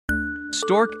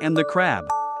Stork and the Crab.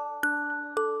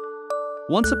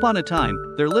 Once upon a time,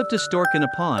 there lived a stork in a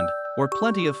pond, where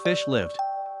plenty of fish lived.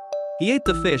 He ate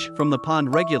the fish from the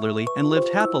pond regularly and lived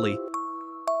happily.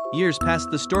 Years passed.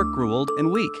 The stork grew old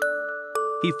and weak.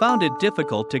 He found it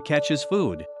difficult to catch his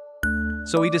food.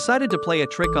 So he decided to play a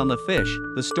trick on the fish.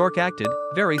 The stork acted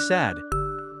very sad.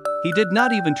 He did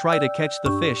not even try to catch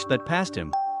the fish that passed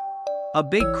him. A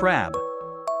big crab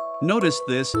noticed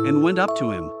this and went up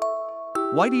to him.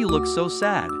 "Why do you look so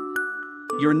sad?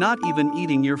 You're not even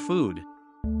eating your food.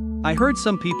 I heard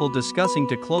some people discussing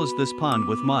to close this pond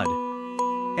with mud.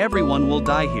 Everyone will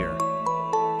die here."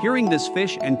 Hearing this,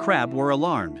 fish and crab were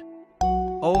alarmed.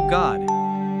 "Oh God!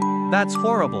 That's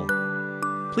horrible.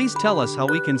 Please tell us how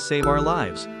we can save our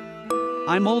lives.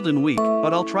 I'm old and weak,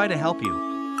 but I'll try to help you.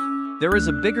 There is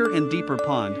a bigger and deeper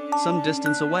pond, some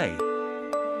distance away.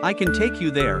 I can take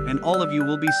you there and all of you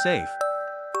will be safe."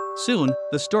 Soon,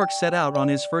 the stork set out on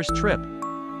his first trip.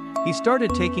 He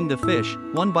started taking the fish,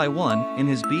 one by one, in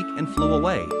his beak and flew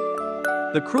away.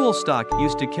 The cruel stork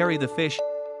used to carry the fish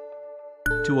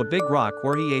to a big rock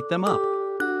where he ate them up.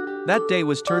 That day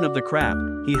was turn of the crab.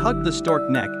 He hugged the stork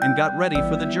neck and got ready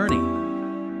for the journey.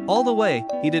 All the way,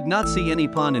 he did not see any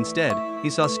pond. Instead, he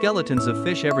saw skeletons of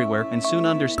fish everywhere and soon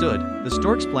understood the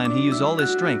stork's plan. He used all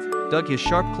his strength, dug his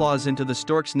sharp claws into the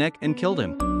stork's neck and killed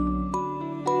him.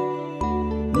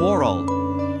 Moral: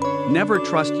 never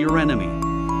trust your enemy.